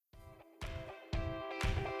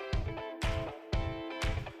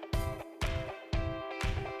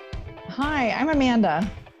Hi, I'm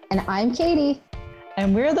Amanda. And I'm Katie.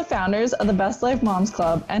 And we're the founders of the Best Life Moms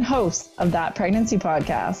Club and hosts of That Pregnancy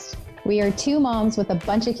Podcast. We are two moms with a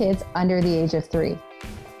bunch of kids under the age of 3.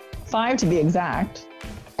 5 to be exact.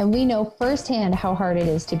 And we know firsthand how hard it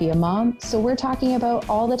is to be a mom, so we're talking about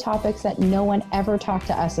all the topics that no one ever talked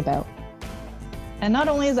to us about. And not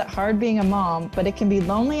only is it hard being a mom, but it can be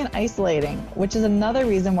lonely and isolating, which is another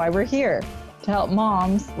reason why we're here, to help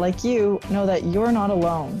moms like you know that you're not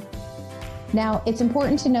alone. Now, it's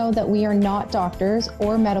important to know that we are not doctors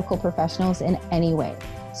or medical professionals in any way.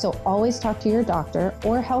 So always talk to your doctor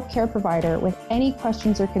or healthcare provider with any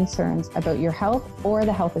questions or concerns about your health or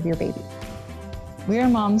the health of your baby. We are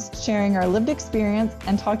moms sharing our lived experience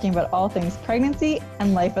and talking about all things pregnancy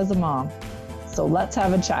and life as a mom. So let's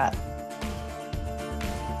have a chat.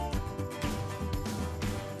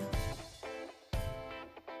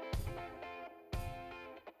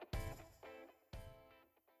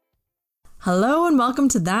 Hello and welcome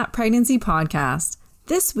to That Pregnancy Podcast.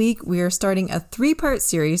 This week we are starting a 3-part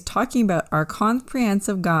series talking about our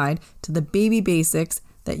comprehensive guide to the baby basics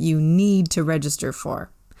that you need to register for.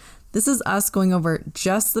 This is us going over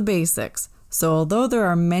just the basics. So although there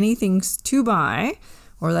are many things to buy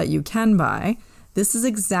or that you can buy, this is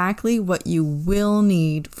exactly what you will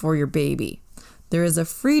need for your baby. There is a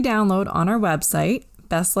free download on our website,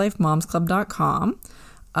 bestlifemomsclub.com,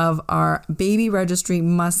 of our baby registry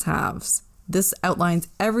must-haves. This outlines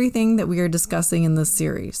everything that we are discussing in this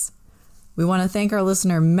series. We want to thank our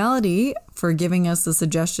listener Melody for giving us the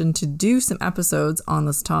suggestion to do some episodes on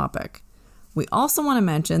this topic. We also want to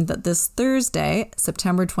mention that this Thursday,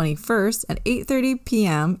 September 21st at 8:30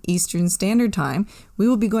 p.m. Eastern Standard Time, we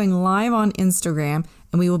will be going live on Instagram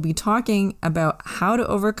and we will be talking about how to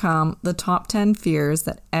overcome the top 10 fears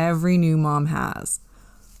that every new mom has.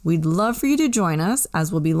 We'd love for you to join us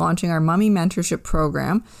as we'll be launching our Mommy Mentorship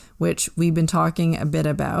Program, which we've been talking a bit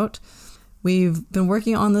about. We've been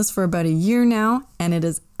working on this for about a year now, and it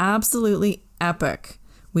is absolutely epic.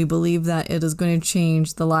 We believe that it is going to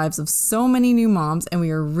change the lives of so many new moms, and we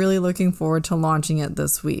are really looking forward to launching it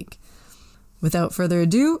this week. Without further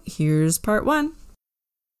ado, here's part 1.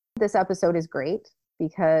 This episode is great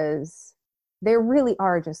because there really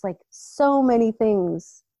are just like so many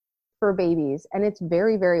things for babies, and it's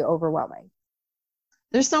very, very overwhelming.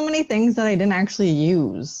 There's so many things that I didn't actually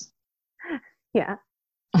use. Yeah.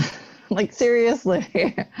 Like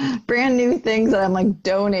seriously, brand new things that I'm like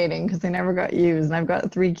donating because they never got used, and I've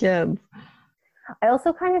got 3 kids. I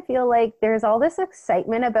also kind of feel like there's all this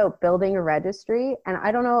excitement about building a registry, and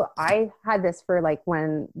I don't know, I had this for like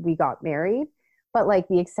when we got married, but like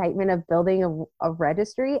the excitement of building a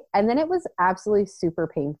registry, and then it was absolutely super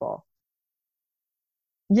painful.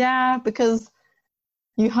 Yeah, because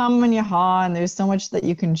you hum and you haw, and there's so much that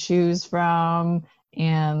you can choose from,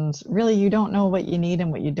 and really you don't know what you need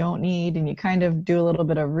and what you don't need, and you kind of do a little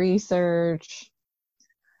bit of research,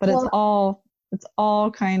 but well, it's all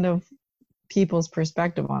kind of people's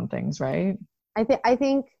perspective on things, right? I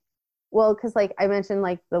think well, because like I mentioned,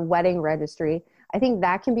 like the wedding registry, I think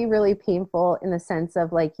that can be really painful in the sense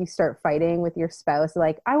of like you start fighting with your spouse,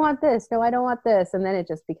 like, I want this, no, I don't want this. And then it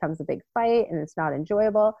just becomes a big fight and it's not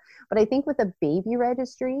enjoyable. But I think with a baby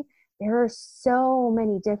registry, there are so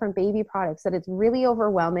many different baby products that it's really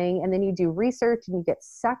overwhelming. And then you do research and you get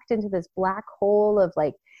sucked into this black hole of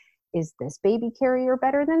like, is this baby carrier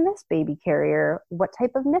better than this baby carrier? What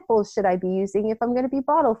type of nipples should I be using if I'm going to be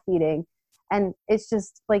bottle feeding? And it's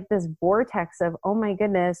just like this vortex of, oh my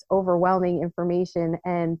goodness, overwhelming information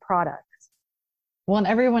and products. Well, and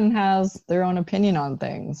everyone has their own opinion on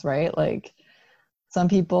things, right? Like some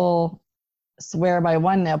people swear by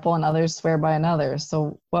one nipple and others swear by another.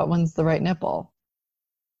 So what one's the right nipple?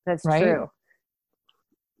 That's right? True.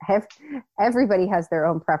 Everybody has their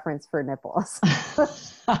own preference for nipples.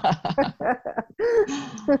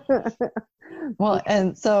 Well,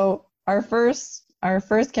 and so our first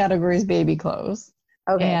category is baby clothes.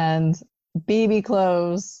 Okay. And baby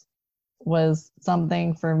clothes was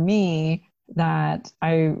something for me that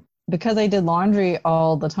because I did laundry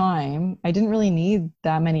all the time, I didn't really need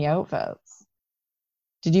that many outfits.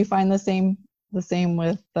 Did you find the same with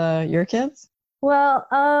your kids? Well,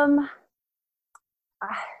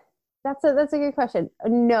 that's a good question.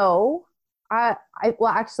 No, well,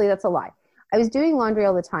 actually, that's a lie. I was doing laundry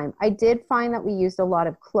all the time. I did find that we used a lot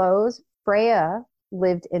of clothes. Freya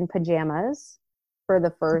lived in pajamas for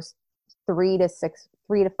the first 3 to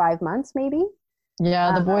 5 months, maybe.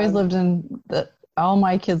 Yeah, the boys all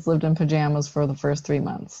my kids lived in pajamas for the first 3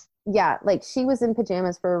 months. Yeah, like she was in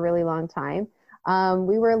pajamas for a really long time.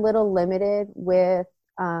 We were a little limited with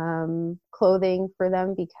clothing for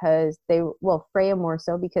them because Freya more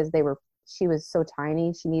so because she was so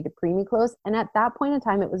tiny. She needed preemie clothes. And at that point in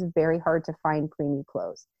time, it was very hard to find preemie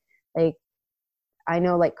clothes. Like, I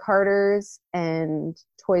know like Carter's and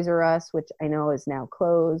Toys R Us, which I know is now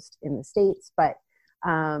closed in the States, but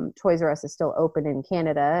Toys R Us is still open in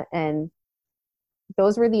Canada. And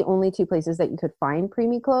those were the only two places that you could find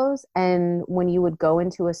preemie clothes. And when you would go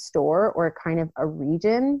into a store or kind of a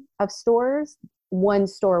region of stores, one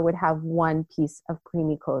store would have one piece of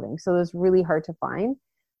preemie clothing. So it was really hard to find.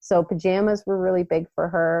 So pajamas were really big for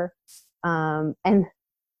her. And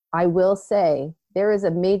I will say there is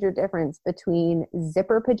a major difference between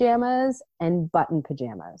zipper pajamas and button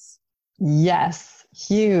pajamas. Yes,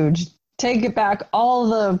 huge. Take it back, all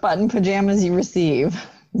the button pajamas you receive.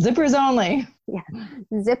 Zippers only. Yeah.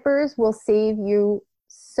 Zippers will save you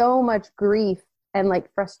so much grief and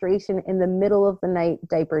like frustration in the middle of the night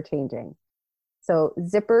diaper changing. So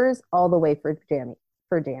zippers all the way for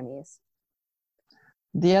jammies.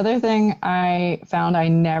 The other thing I found I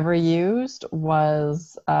never used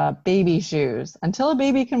was baby shoes. Until a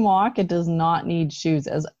baby can walk, it does not need shoes,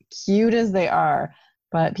 as cute as they are.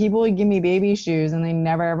 But people would give me baby shoes and they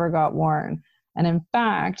never ever got worn. And in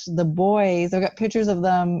fact, the boys, I've got pictures of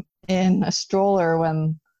them in a stroller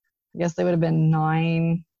when I guess they would have been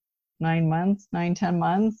 10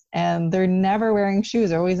 months. And they're never wearing shoes.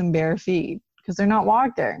 They're always in bare feet because they're not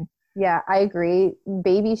walking. Yeah, I agree.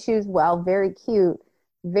 Baby shoes, well, very cute.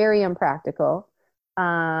 Very impractical,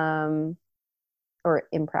 or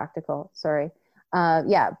impractical, sorry.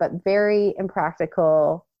 But very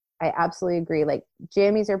impractical. I absolutely agree. Like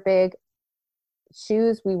jammies are big.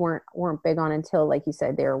 Shoes we weren't big on until, like you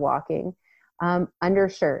said, they were walking.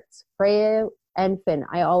 Undershirts. Freya and Finn,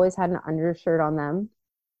 I always had an undershirt on them.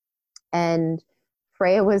 And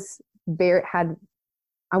Freya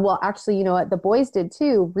actually, you know what? The boys did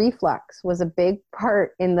too. Reflux was a big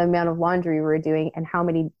part in the amount of laundry we were doing and how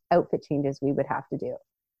many outfit changes we would have to do.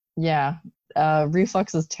 Yeah.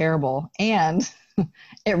 Reflux is terrible. And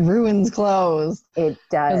it ruins clothes. It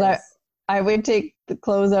does. I would take the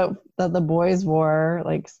clothes out that the boys wore,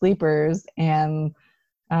 like sleepers, and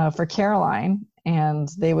for Caroline, and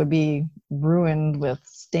they would be ruined with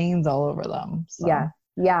stains all over them. So.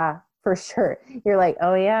 Yeah, for sure. You're like,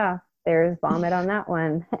 oh yeah. There's vomit on that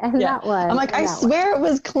one and that one. I'm like, I swear it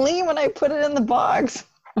was clean when I put it in the box.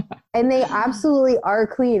 And they absolutely are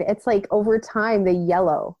clean. It's like over time, they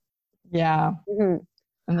yellow. Yeah. Mm-hmm.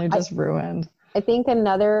 And they're just ruined. I think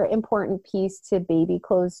another important piece to baby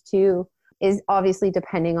clothes too is obviously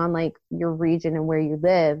depending on like your region and where you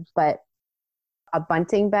live, but a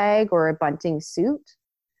bunting bag or a bunting suit.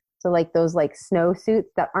 So like those like snow suits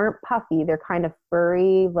that aren't puffy, they're kind of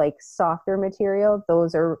furry, like softer material.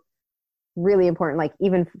 Those are really important, like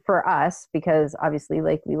even for us, because obviously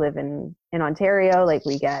like we live in Ontario, like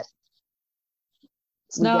we get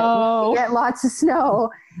snow. We get lots of snow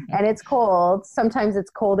and it's cold. Sometimes it's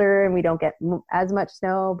colder and we don't get as much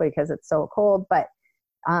snow because it's so cold. But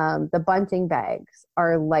the bunting bags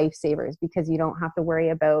are lifesavers because you don't have to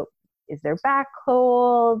worry about, is their back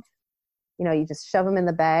cold? You know, you just shove them in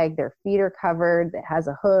the bag. Their feet are covered. It has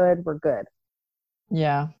a hood. We're good.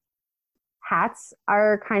 Yeah. Hats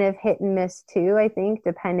are kind of hit and miss too, I think,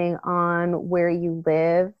 depending on where you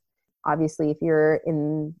live. Obviously, if you're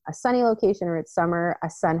in a sunny location or it's summer, a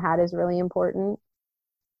sun hat is really important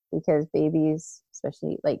because babies,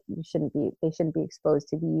 especially, like they shouldn't be exposed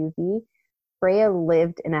to the UV. Freya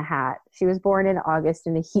lived in a hat. She was born in August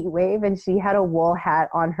in a heat wave and she had a wool hat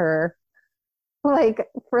on her like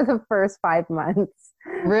for the first 5 months.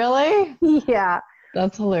 Really? Yeah.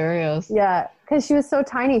 That's hilarious. Yeah, because she was so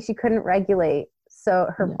tiny, she couldn't regulate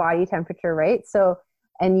her body temperature, right? So,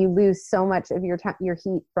 and you lose so much of your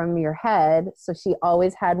heat from your head. So she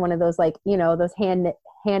always had one of those, like, you know, those hand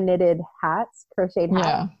knitted hats, crocheted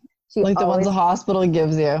hats. Yeah, like the ones the hospital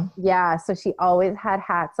gives you. Yeah, so she always had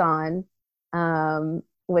hats on,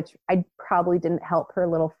 which I probably didn't help her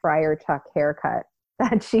little Friar Tuck haircut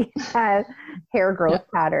that she had hair growth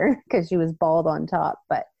pattern because she was bald on top,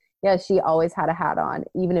 but. Yeah, she always had a hat on.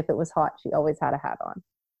 Even if it was hot, she always had a hat on.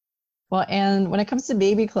 Well, and when it comes to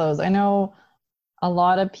baby clothes, I know a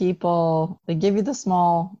lot of people, they give you the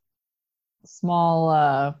small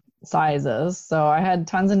sizes. So I had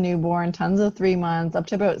tons of newborn, tons of 3 months, up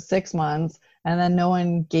to about 6 months, and then no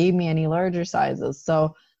one gave me any larger sizes.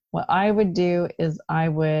 So what I would do is I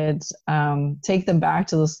would take them back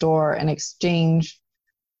to the store and exchange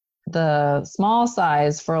the small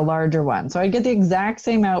size for a larger one. So I'd get the exact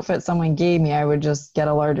same outfit someone gave me. I would just get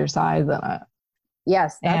a larger size in it.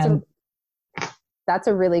 Yes, that's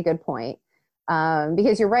a really good point.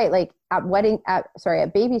 Because you're right, like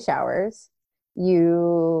at baby showers,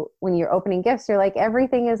 when you're opening gifts, you're like,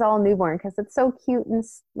 everything is all newborn because it's so cute. And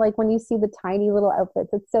like when you see the tiny little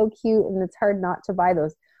outfits, it's so cute and it's hard not to buy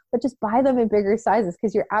those, but just buy them in bigger sizes.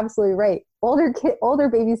 Cause you're absolutely right. Older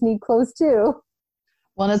babies need clothes too.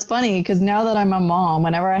 Well, it's funny because now that I'm a mom,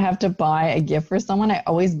 whenever I have to buy a gift for someone, I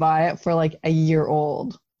always buy it for like a year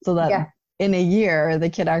old so that in a year, the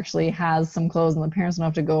kid actually has some clothes and the parents don't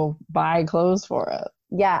have to go buy clothes for it.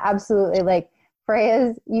 Yeah, absolutely. Like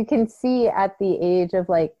Freya's, you can see at the age of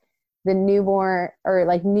like the newborn or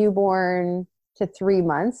like newborn to 3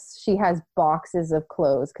 months, she has boxes of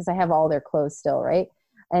clothes because I have all their clothes still, right?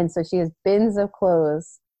 And so she has bins of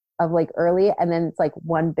clothes of like early, and then it's like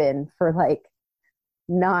one bin for like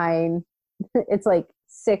 9, it's like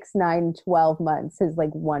 6, 9, 12 months is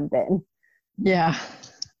like one bin. Yeah.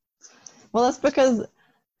 Well, that's because,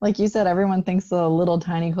 like you said, everyone thinks the little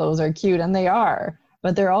tiny clothes are cute, and they are,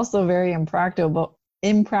 but they're also very impractical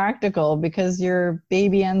because your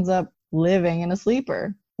baby ends up living in a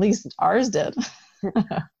sleeper. At least ours did.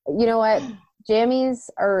 You know what? Jammies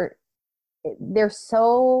they're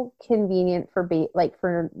so convenient for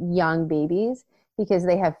for young babies because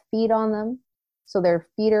they have feet on them. So their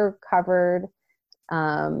feet are covered.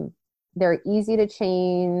 They're easy to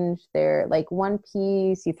change. They're like one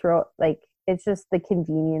piece. You throw like, it's just the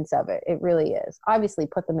convenience of it. It really is. Obviously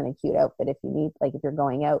put them in a cute outfit if you need, like if you're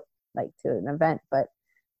going out like to an event, but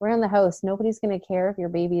around the house, nobody's going to care if your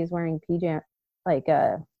baby is wearing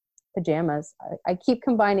pajamas. I keep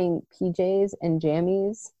combining PJs and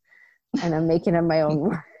jammies and I'm making up my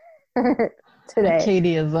own word today.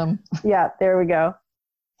 Katieism. Yeah, there we go.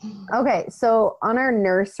 Okay, so on our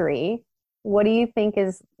nursery, what do you think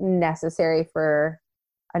is necessary for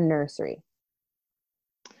a nursery?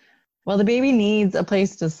 Well, the baby needs a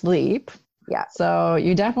place to sleep. Yeah. So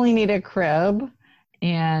you definitely need a crib.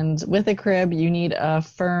 And with a crib, you need a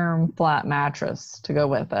firm, flat mattress to go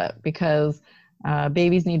with it because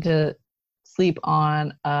babies need to sleep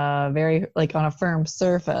on on a firm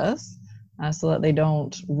surface so that they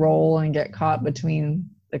don't roll and get caught between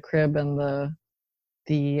the crib and the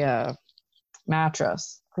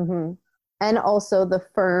mattress. Mm-hmm. And also the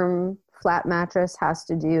firm flat mattress has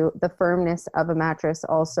to do the firmness of a mattress.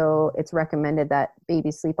 Also, it's recommended that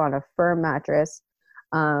babies sleep on a firm mattress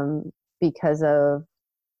because of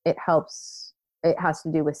it has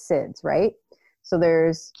to do with SIDS, right? So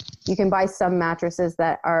you can buy some mattresses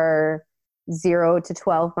that are 0 to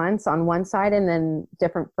 12 months on one side and then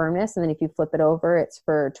different firmness. And then if you flip it over, it's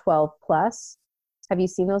for 12 plus. Have you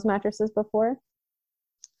seen those mattresses before?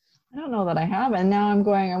 I don't know that I have. And now I'm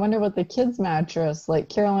going, I wonder what the kids' mattress, like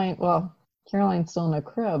Caroline's still in a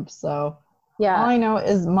crib. So yeah, all I know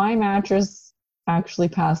is my mattress actually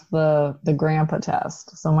passed the grandpa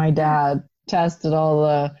test. So my dad tested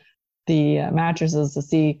all the mattresses to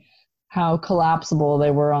see how collapsible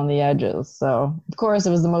they were on the edges. So of course it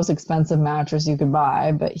was the most expensive mattress you could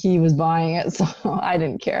buy, but he was buying it, so I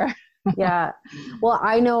didn't care. Yeah. Well,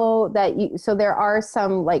 I know that so there are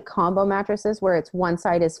some like combo mattresses where it's one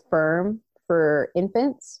side is firm for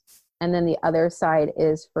infants and then the other side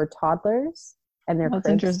is for toddlers and their cribs.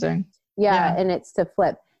 That's interesting. Yeah, and it's to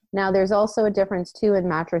flip. Now there's also a difference too in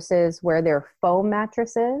mattresses where they're foam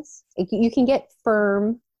mattresses. You can get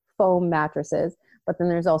firm foam mattresses, but then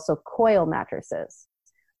there's also coil mattresses.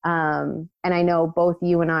 And I know both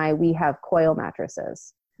you and we have coil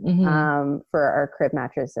mattresses. Mm-hmm. For our crib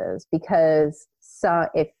mattresses because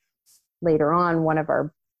if later on one of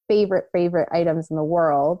our favorite items in the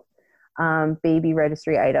world, baby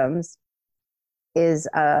registry items, is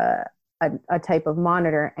a type of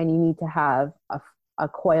monitor, and you need to have a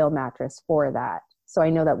coil mattress for that. So I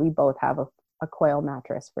know that we both have a coil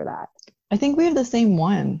mattress for that. I think we have the same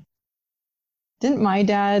one. Didn't my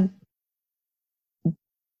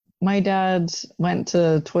dad went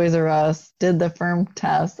to Toys R Us, did the firm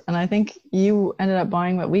test, and I think you ended up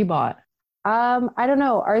buying what we bought. I don't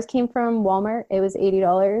know. Ours came from Walmart. It was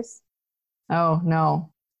 $80. Oh,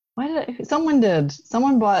 no. Someone did.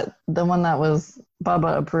 Someone bought the one that was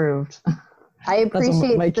Bubba approved. I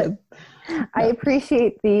appreciate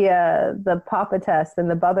the Papa test and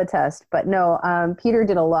the Bubba test, but no, Peter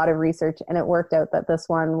did a lot of research and it worked out that this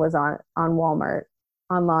one was on Walmart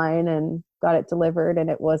online and got it delivered and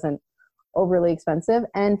it wasn't overly expensive.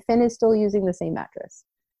 And Finn is still using the same mattress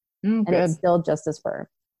and it's still just as firm.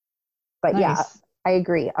 But nice. Yeah, I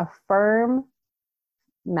agree. A firm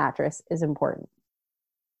mattress is important.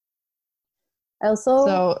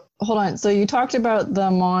 So hold on. So you talked about the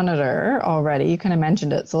monitor already. You kind of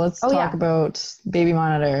mentioned it. So let's talk about baby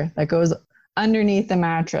monitor that goes underneath the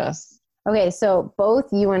mattress. Okay, so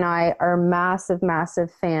both you and I are massive,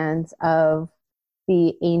 massive fans of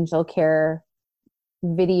the Angel Care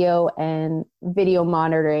video and video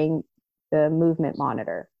monitoring, the movement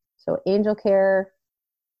monitor. So Angel Care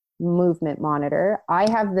movement monitor. I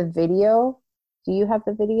have the video. Do you have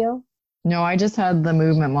the video? No, I just had the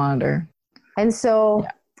movement monitor. And so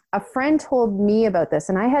Yeah. a friend told me about this,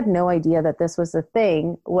 and I had no idea that this was a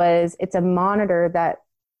thing. Was it's a monitor that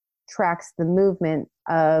tracks the movement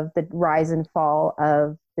of the rise and fall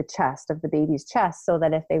of the chest, of the baby's chest, so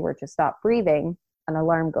that if they were to stop breathing, an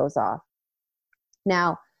alarm goes off.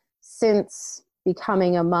 Now, since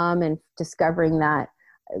becoming a mom and discovering that,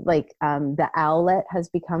 the Owlet has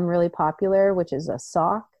become really popular, which is a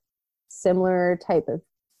sock, similar type of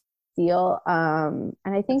deal. And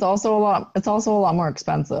I think It's also a lot more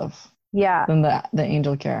expensive yeah, than the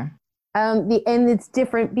Angel Care. and it's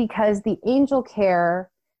different because the Angel Care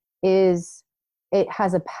it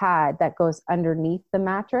has a pad that goes underneath the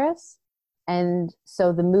mattress, and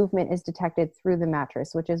so the movement is detected through the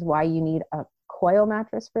mattress, which is why you need a coil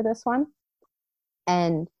mattress for this one.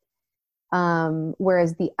 And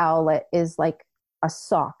whereas the Owlet is like a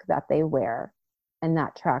sock that they wear, and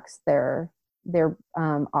that tracks their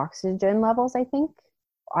oxygen levels. I think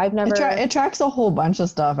I've never. It tracks a whole bunch of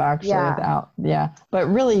stuff actually. Yeah. But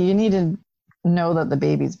really, you need to know that the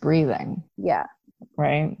baby's breathing, Yeah.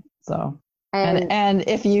 right? So And and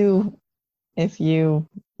if you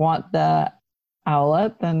want the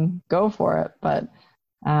Owlet, then go for it. But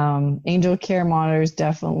Angel Care monitor is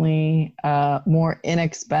definitely a more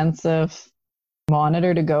inexpensive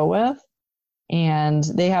monitor to go with. And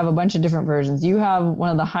they have a bunch of different versions. You have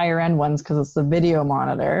one of the higher end ones because it's the video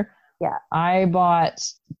monitor. yeah. I bought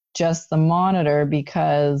just the monitor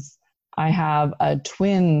because I have a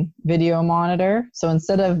twin video monitor. So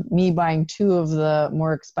instead of me buying two of the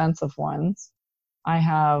more expensive ones, I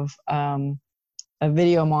have a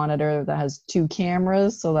video monitor that has two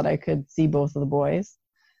cameras so that I could see both of the boys.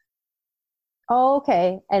 Oh,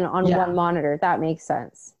 okay. And on Yeah. one monitor, that makes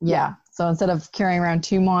sense. Yeah. So instead of carrying around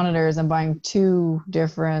two monitors and buying two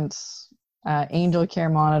different Angel Care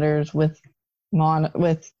monitors with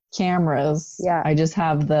cameras, Yeah. I just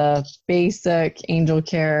have the basic Angel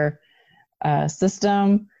Care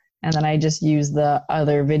system, and then I just use the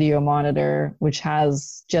other video monitor, which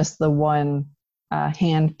has just the one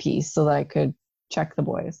hand piece, so that I could check the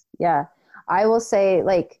boys. Yeah. I will say,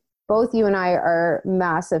 like, both you and I are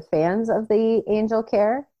massive fans of the Angel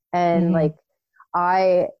Care. And Mhm. like,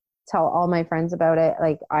 I tell all my friends about it.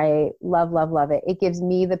 Like, I love, love, love it. It gives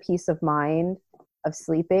me the peace of mind of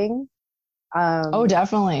sleeping. Oh,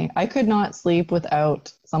 definitely. I could not sleep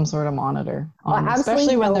without some sort of monitor on,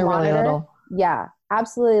 especially when they're really little. Yeah,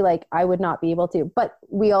 absolutely. Like, I would not be able to. But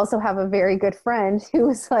we also have a very good friend who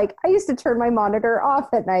was like, I used to turn my monitor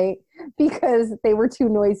off at night because they were too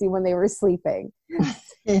noisy when they were sleeping.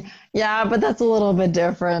 Yeah, but that's a little bit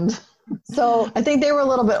different. So I think they were a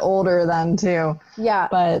little bit older then too. yeah.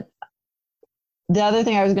 But the other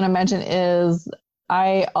thing I was going to mention is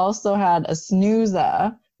I also had a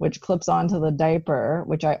Snooza, which clips onto the diaper,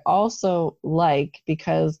 which I also like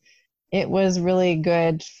because it was really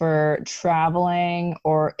good for traveling,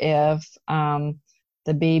 or if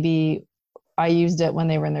the baby, I used it when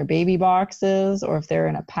they were in their baby boxes, or if they're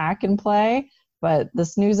in a pack and play. But the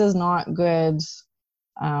Snooza is not good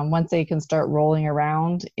once they can start rolling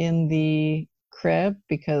around in the crib,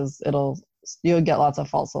 because you'll get lots of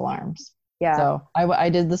false alarms. Yeah. So I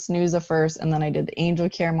did the Snooza first, and then I did the Angel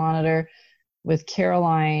Care monitor with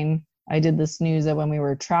Caroline. I did the Snooza when we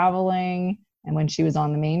were traveling and when she was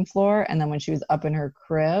on the main floor, and then when she was up in her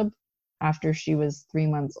crib after she was 3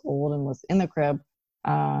 months old and was in the crib,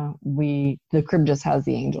 the crib just has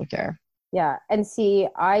the Angel Care. Yeah. And see,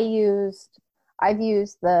 I've used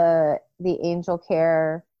the Angel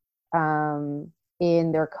Care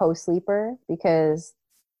in their co-sleeper, because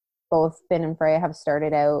both Finn and Freya have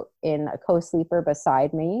started out in a co-sleeper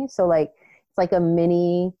beside me. So like, it's like a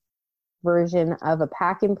mini version of a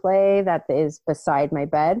pack and play that is beside my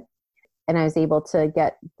bed. And I was able to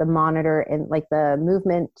get the monitor and like the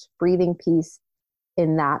movement breathing piece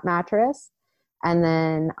in that mattress. And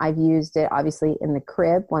then I've used it obviously in the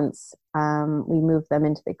crib once we moved them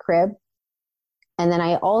into the crib. And then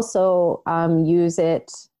I also use it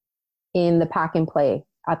in the pack and play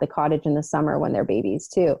at the cottage in the summer when they're babies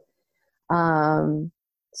too.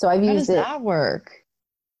 So I've used it. How does that work?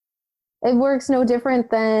 It works no different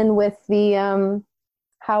than with the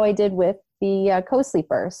how I did with the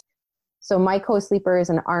co-sleepers. So my co-sleeper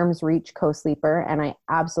is an arm's reach co-sleeper, and I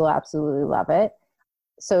absolutely love it.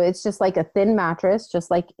 So it's just like a thin mattress,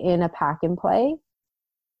 just like in a pack and play.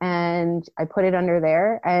 And I put it under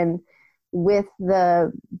there. And with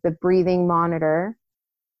the breathing monitor,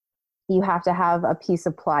 you have to have a piece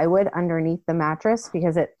of plywood underneath the mattress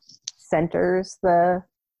because it centers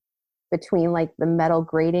between like the metal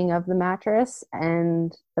grating of the mattress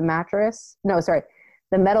and the mattress. No, sorry,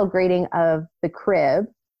 the metal grating of the crib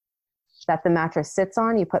that the mattress sits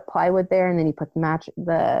on. You put plywood there, and then you put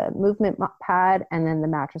the movement pad, and then the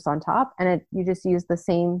mattress on top. And you just use the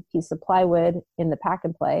same piece of plywood in the pack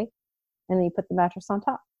and play, and then you put the mattress on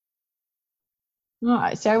top. No,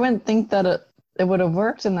 I wouldn't think that it would have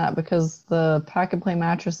worked in that because the pack and play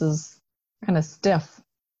mattress is kind of stiff.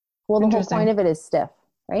 Well, the whole point of it is stiff,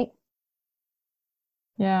 right?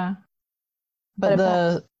 Yeah. But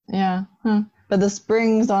but the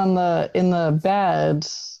springs in the bed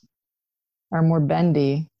are more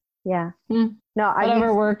bendy. Yeah. No,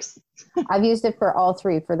 whatever works. I've used it for all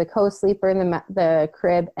three, for the co-sleeper, and the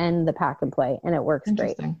crib, and the pack and play, and it works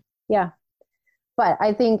great. Yeah. But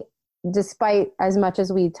I think despite as much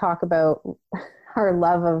as we talk about our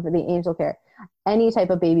love of the Angel Care, any type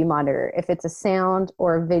of baby monitor, if it's a sound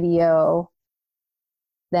or a video,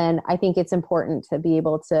 then I think it's important to be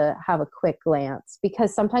able to have a quick glance,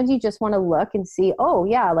 because sometimes you just want to look and see, oh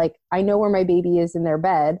yeah, like I know where my baby is in their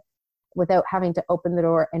bed, without having to open the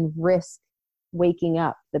door and risk waking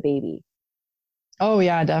up the baby. Oh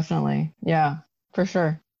yeah, definitely. Yeah, for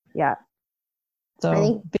sure. Yeah.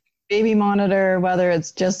 So baby monitor, whether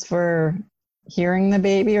it's just for hearing the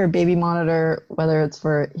baby, or baby monitor, whether it's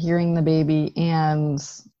for hearing the baby and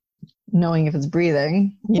knowing if it's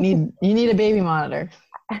breathing, you need a baby monitor.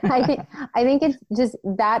 I think it's just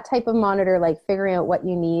that type of monitor, like figuring out what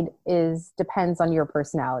you need depends on your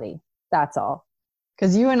personality. That's all.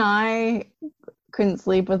 Because you and I couldn't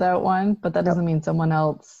sleep without one, but that doesn't mean someone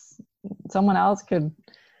else could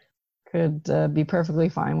be perfectly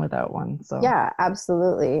fine without one. So yeah,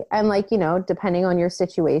 absolutely. And like, depending on your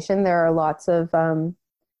situation, there are lots of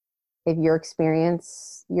if your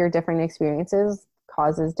different experiences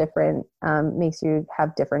causes different makes you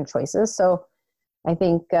have different choices. So I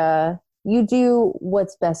think you do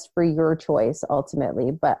what's best for your choice ultimately,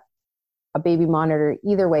 but a baby monitor,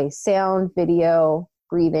 either way, sound, video,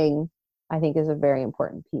 breathing, I think is a very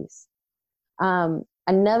important piece.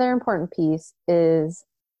 Another important piece is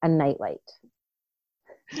a nightlight.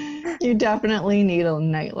 You definitely need a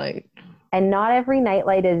nightlight. And not every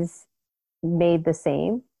nightlight is made the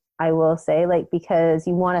same, I will say, because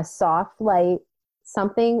you want a soft light,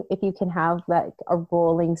 something, if you can have like a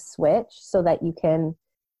rolling switch so that you can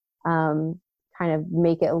kind of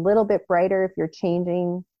make it a little bit brighter if you're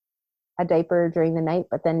changing a diaper during the night,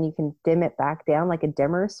 but then you can dim it back down, like a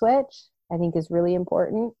dimmer switch, I think is really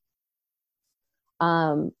important.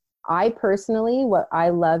 I personally, what I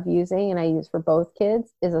love using and I use for both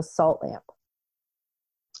kids is a salt lamp.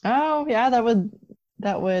 Oh yeah,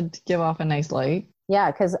 that would give off a nice light.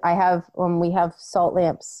 Yeah, because we have salt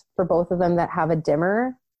lamps for both of them that have a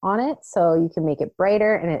dimmer on it, so you can make it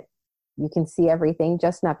brighter and you can see everything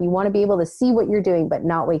just enough. You want to be able to see what you're doing, but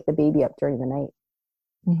not wake the baby up during the night.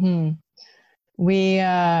 Mm-hmm. We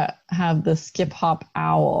have the Skip Hop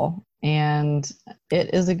Owl, and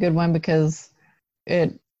it is a good one because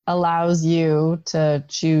it allows you to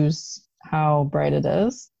choose how bright it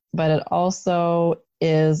is, but it also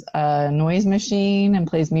is a noise machine and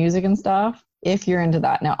plays music and stuff if you're into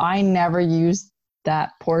that. Now, I never use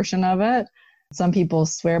that portion of it. Some people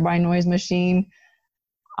swear by noise machine.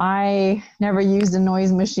 I never used a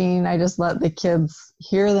noise machine. I just let the kids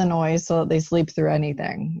hear the noise so that they sleep through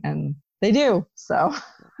anything, and they do. So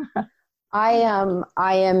I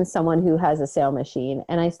am someone who has a sound machine,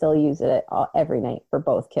 and I still use it every night for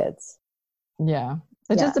both kids. Yeah.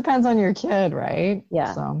 It just depends on your kid, right?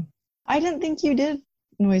 Yeah. So I didn't think you did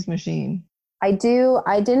noise machine. I do.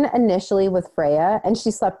 I didn't initially with Freya, and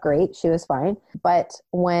she slept great. She was fine. But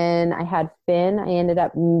when I had Finn, I ended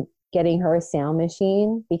up getting her a sound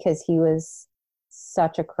machine because he was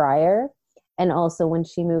such a crier. And also when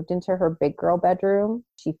she moved into her big girl bedroom,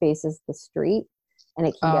 she faces the street and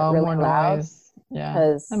it can get really loud. Noise. Yeah,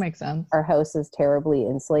 because that makes sense. Our house is terribly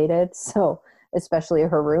insulated. So especially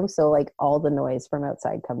her room. So like all the noise from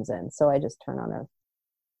outside comes in. So I just turn on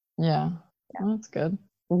Yeah. Well, that's good.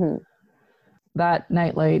 Mm-hmm. That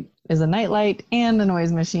nightlight is a nightlight and a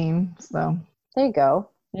noise machine. So there you go.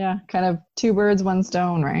 Yeah, kind of two birds, one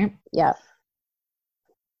stone, right? Yeah.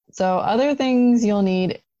 So other things you'll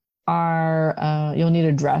need are you'll need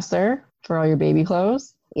a dresser for all your baby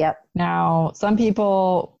clothes. Yep. Now, some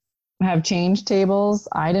people have change tables.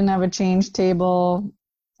 I didn't have a change table.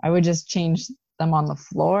 I would just change them on the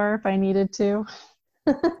floor if I needed to.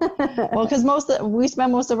 Well, because we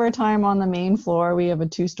spend most of our time on the main floor. We have a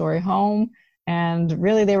 2-story home. And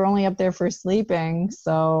really, they were only up there for sleeping.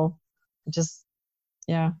 So it just,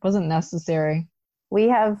 wasn't necessary. We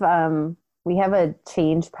have a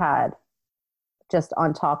change pad just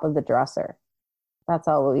on top of the dresser. That's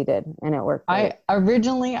all we did, and it worked great.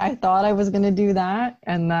 I thought I was going to do that,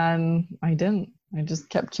 and then I didn't. I just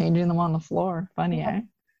kept changing them on the floor. Funny, eh?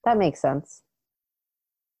 That makes sense.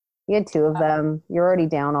 You had two of them. You're already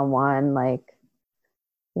down on one. Like,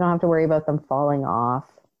 you don't have to worry about them falling off.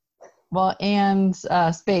 Well, and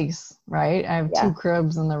space, right? I have 2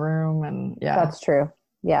 cribs in the room, and That's true.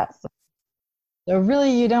 Yeah. So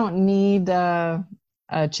really, you don't need a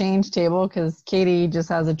change table because Katie just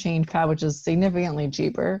has a change pad, which is significantly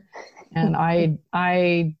cheaper, and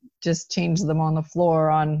I just change them on the floor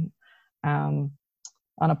on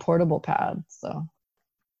a portable pad. So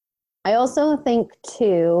I also think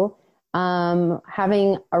too,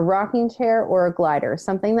 having a rocking chair or a glider,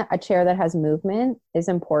 a chair that has movement is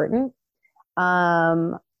important,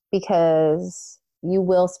 because you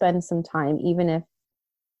will spend some time, even if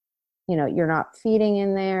you're not feeding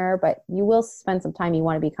in there, but you will spend some time. You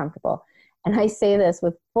want to be comfortable. And I say this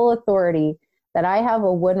with full authority that I have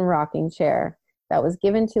a wooden rocking chair that was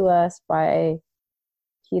given to us by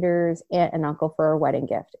Peter's aunt and uncle for a wedding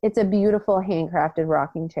gift. It's a beautiful handcrafted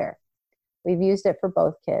rocking chair. We've used it for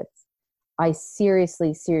both kids. I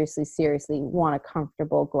seriously, seriously, seriously want a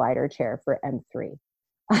comfortable glider chair for M3.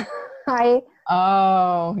 Because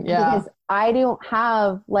I don't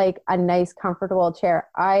have like a nice, comfortable chair.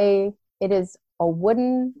 It is a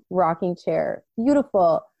wooden rocking chair,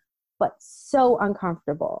 beautiful, but so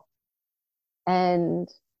uncomfortable. And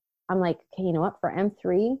I'm like, okay, you know what? For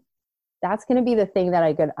M3, that's going to be the thing that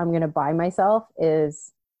I'm going to buy myself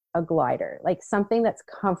is a glider, like something that's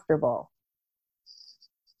comfortable.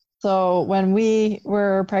 So when we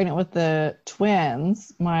were pregnant with the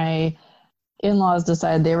twins, my in-laws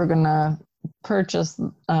decided they were going to purchase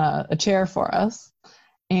a chair for us.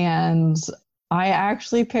 And I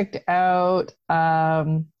actually picked out,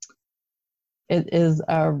 it is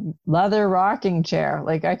a leather rocking chair.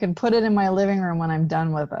 Like I can put it in my living room when I'm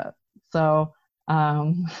done with it. So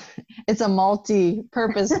it's a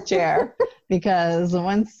multi-purpose chair because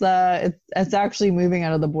once it's actually moving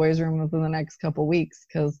out of the boys' room within the next couple weeks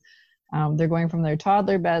because they're going from their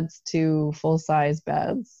toddler beds to full-size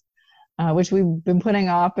beds, which we've been putting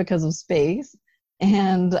off because of space.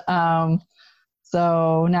 And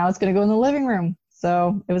so now it's going to go in the living room.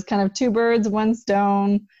 So it was kind of 2 birds, 1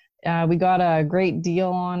 stone. We got a great deal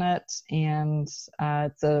on it, and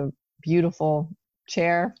it's a beautiful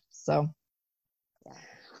chair. So,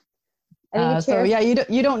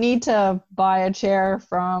 you don't need to buy a chair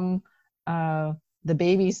from the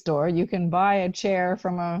baby store. You can buy a chair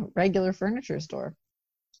from a regular furniture store.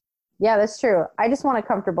 Yeah, that's true. I just want a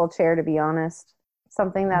comfortable chair, to be honest.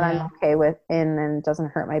 Something that I'm okay with and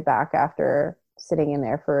doesn't hurt my back after sitting in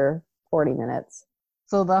there for 40 minutes.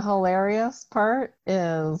 So the hilarious part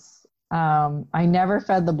is I never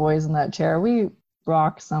fed the boys in that chair. We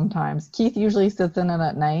rock sometimes. Keith usually sits in it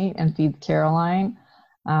at night and feeds Caroline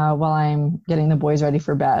while I'm getting the boys ready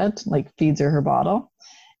for bed, like feeds her bottle.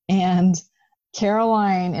 And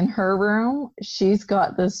Caroline in her room, she's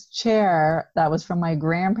got this chair that was from my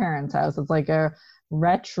grandparents' house. It's like a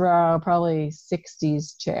retro, probably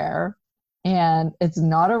 60s chair. And it's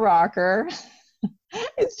not a rocker.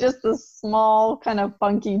 It's just a small kind of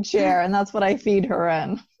funky chair. And that's what I feed her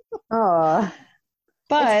in. Oh.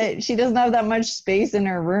 But she doesn't have that much space in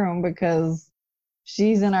her room because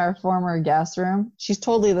she's in our former guest room. She's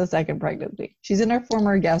totally the second pregnancy. She's in our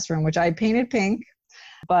former guest room, which I painted pink,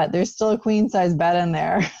 but there's still a queen size bed in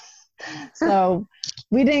there. So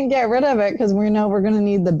we didn't get rid of it because we know we're going to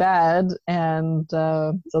need the bed. And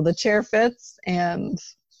so the chair fits and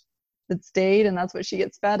it stayed, and that's what she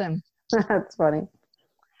gets fed in. That's funny.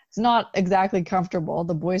 It's not exactly comfortable.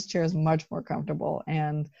 The boys' chair is much more comfortable.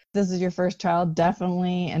 And if this is your first child,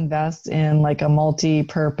 definitely invest in like a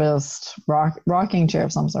multi-purposed rocking chair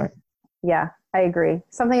of some sort. Yeah, I agree.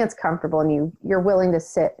 Something that's comfortable and you're willing to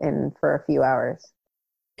sit in for a few hours.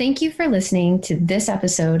 Thank you for listening to this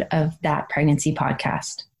episode of That Pregnancy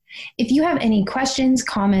Podcast. If you have any questions,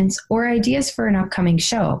 comments, or ideas for an upcoming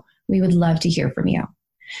show, we would love to hear from you.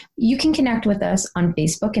 You can connect with us on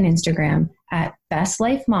Facebook and Instagram at Best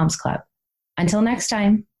Life Moms Club. Until next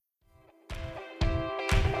time.